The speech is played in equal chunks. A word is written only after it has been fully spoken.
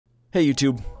Hey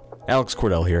YouTube, Alex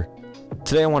Cordell here.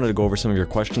 Today I wanted to go over some of your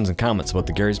questions and comments about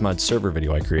the garrysmod server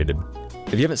video I created.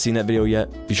 If you haven't seen that video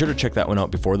yet, be sure to check that one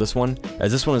out before this one,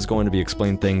 as this one is going to be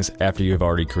explaining things after you have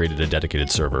already created a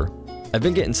dedicated server. I've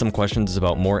been getting some questions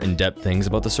about more in-depth things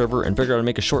about the server and figured I'd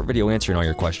make a short video answering all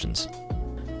your questions.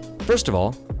 First of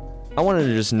all, I wanted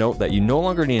to just note that you no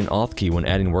longer need an auth key when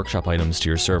adding workshop items to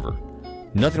your server.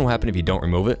 Nothing will happen if you don't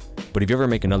remove it, but if you ever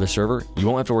make another server, you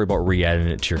won't have to worry about re-adding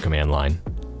it to your command line.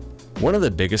 One of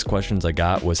the biggest questions I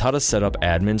got was how to set up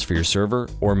admins for your server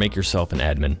or make yourself an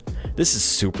admin. This is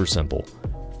super simple.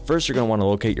 First, you're going to want to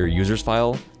locate your users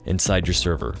file inside your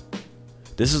server.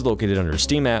 This is located under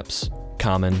Steam Apps,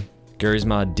 Common,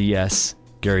 garrysmod DS,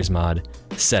 garrysmod,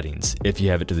 Settings if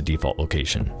you have it to the default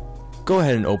location. Go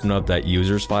ahead and open up that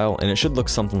users file and it should look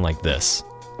something like this.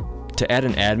 To add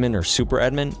an admin or super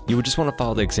admin, you would just want to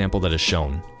follow the example that is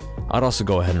shown. I'd also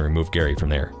go ahead and remove Garry from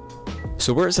there.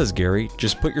 So where it says Garry,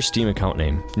 just put your Steam account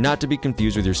name, not to be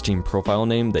confused with your Steam profile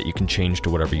name that you can change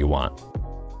to whatever you want.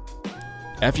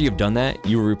 After you've done that,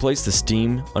 you will replace the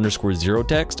Steam_0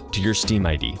 text to your Steam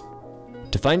ID.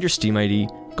 To find your Steam ID,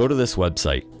 go to this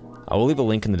website. I will leave a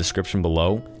link in the description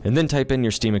below, and then type in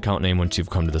your Steam account name once you've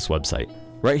come to this website.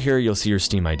 Right here you'll see your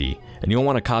Steam ID, and you'll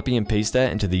want to copy and paste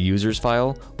that into the users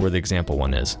file where the example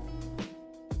one is.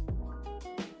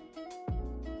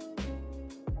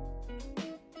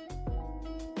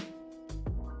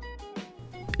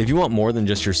 If you want more than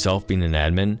just yourself being an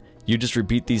admin, you just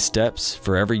repeat these steps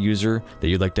for every user that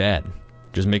you'd like to add.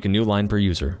 Just make a new line per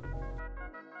user.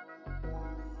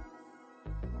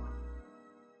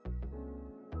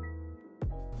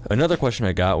 Another question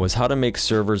I got was how to make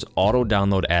servers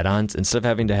auto-download add-ons instead of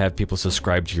having to have people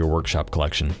subscribe to your workshop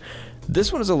collection.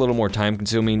 This one is a little more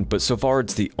time-consuming, but so far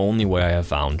it's the only way I have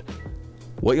found.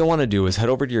 What you'll want to do is head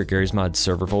over to your garrysmod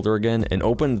server folder again and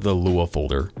open the Lua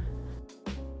folder.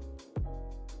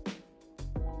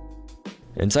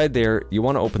 Inside there, you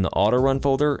want to open the auto run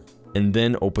folder and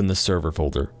then open the server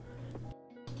folder.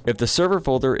 If the server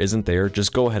folder isn't there,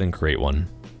 just go ahead and create one.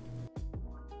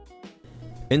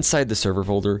 Inside the server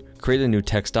folder, create a new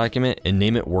text document and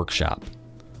name it workshop.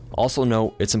 Also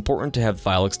note, it's important to have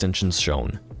file extensions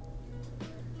shown.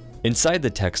 Inside the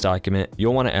text document,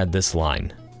 you'll want to add this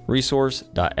line,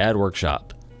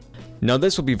 resource.AddWorkshop. Now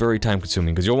this will be very time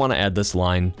consuming because you'll want to add this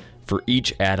line for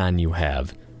each add-on you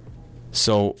have.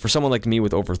 So for someone like me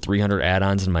with over 300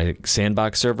 add-ons in my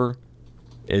sandbox server,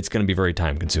 it's going to be very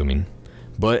time consuming.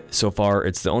 But so far,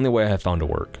 it's the only way I have found to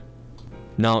work.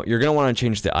 Now you're going to want to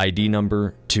change the ID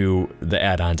number to the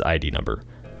add-on's ID number.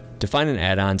 To find an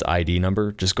add-on's ID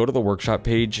number, just go to the workshop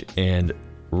page and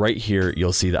right here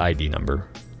you'll see the ID number.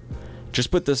 Just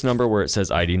put this number where it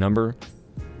says ID number.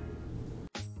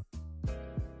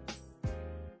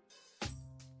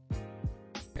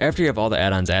 After you have all the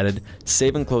add-ons added,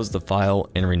 save and close the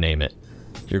file and rename it.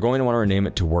 You're going to want to rename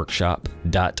it to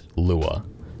workshop.lua.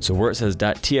 So where it says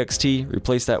 .txt,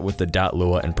 replace that with the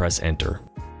 .lua and press enter.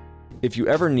 If you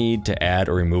ever need to add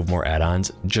or remove more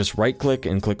add-ons, just right click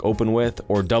and click open with,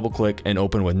 or double click and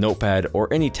open with Notepad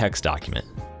or any text document.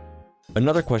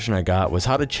 Another question I got was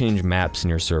how to change maps in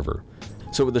your server.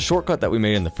 So with the shortcut that we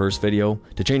made in the first video,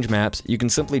 to change maps, you can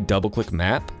simply double click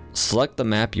map, select the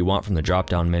map you want from the drop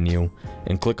down menu,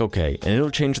 and click OK, and it'll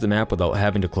change the map without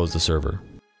having to close the server.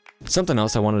 Something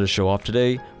else I wanted to show off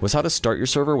today was how to start your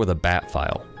server with a bat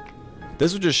file.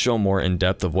 This will just show more in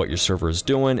depth of what your server is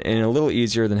doing and a little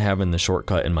easier than having the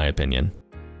shortcut in my opinion.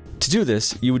 To do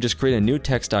this, you would just create a new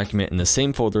text document in the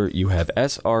same folder you have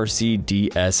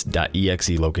srcds.exe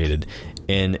located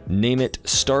and name it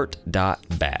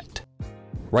Start.bat.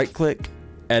 Right click,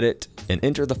 edit, and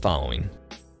enter the following.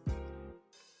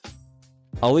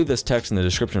 I'll leave this text in the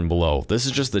description below. This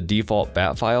is just the default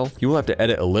bat file. You will have to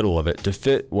edit a little of it to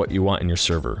fit what you want in your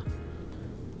server.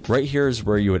 Right here is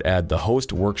where you would add the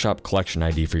host workshop collection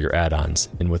ID for your add-ons,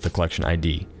 and with the collection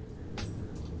ID.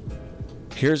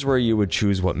 Here's where you would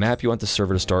choose what map you want the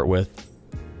server to start with,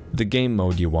 the game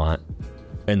mode you want,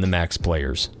 and the max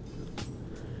players.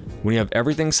 When you have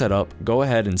everything set up, go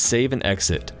ahead and save and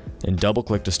exit, and double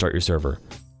click to start your server.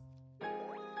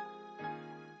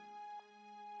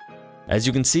 As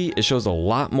you can see, it shows a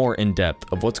lot more in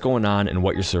depth of what's going on and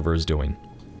what your server is doing.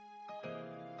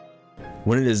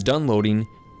 When it is done loading,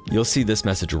 you'll see this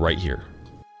message right here.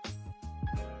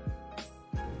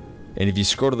 And if you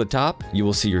scroll to the top, you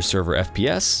will see your server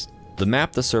FPS, the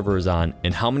map the server is on,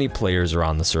 and how many players are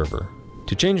on the server.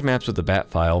 To change maps with the bat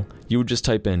file, you would just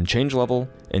type in change level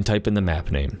and type in the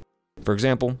map name. For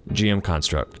example, GM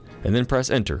Construct, and then press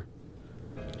enter.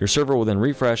 Your server will then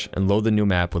refresh and load the new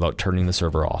map without turning the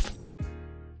server off.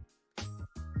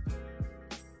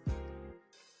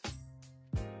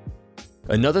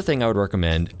 Another thing I would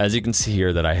recommend, as you can see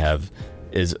here that I have,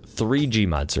 is 3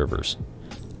 Gmod servers.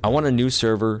 I want a new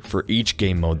server for each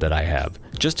game mode that I have,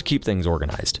 just to keep things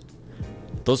organized.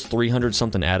 Those 300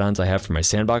 something add-ons I have for my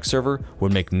sandbox server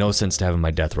would make no sense to have in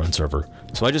my death run server,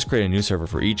 so I just create a new server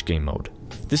for each game mode.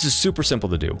 This is super simple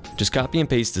to do. Just copy and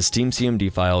paste the Steam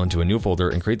CMD file into a new folder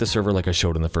and create the server like I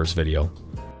showed in the first video.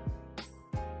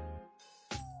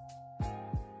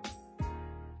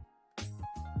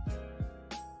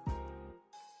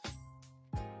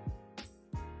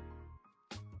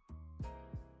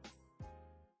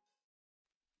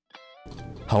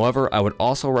 However, I would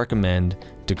also recommend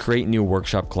to create new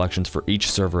workshop collections for each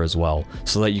server as well,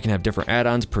 so that you can have different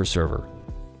add-ons per server.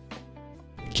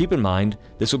 Keep in mind,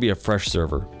 this will be a fresh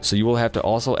server, so you will have to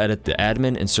also edit the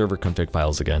admin and server config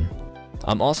files again.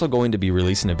 I'm also going to be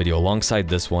releasing a video alongside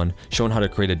this one showing how to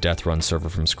create a death run server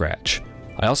from scratch.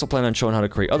 I also plan on showing how to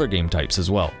create other game types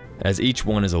as well, as each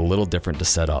one is a little different to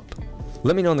set up.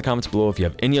 Let me know in the comments below if you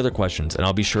have any other questions and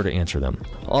I'll be sure to answer them.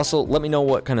 Also, let me know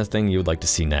what kind of thing you would like to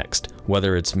see next,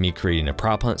 whether it's me creating a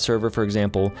prop hunt server for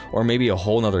example, or maybe a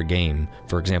whole nother game,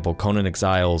 for example Conan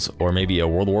Exiles, or maybe a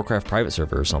World of Warcraft private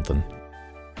server or something.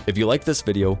 If you like this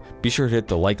video, be sure to hit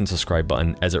the like and subscribe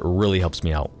button as it really helps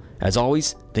me out. As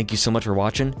always, thank you so much for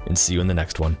watching and see you in the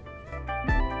next one.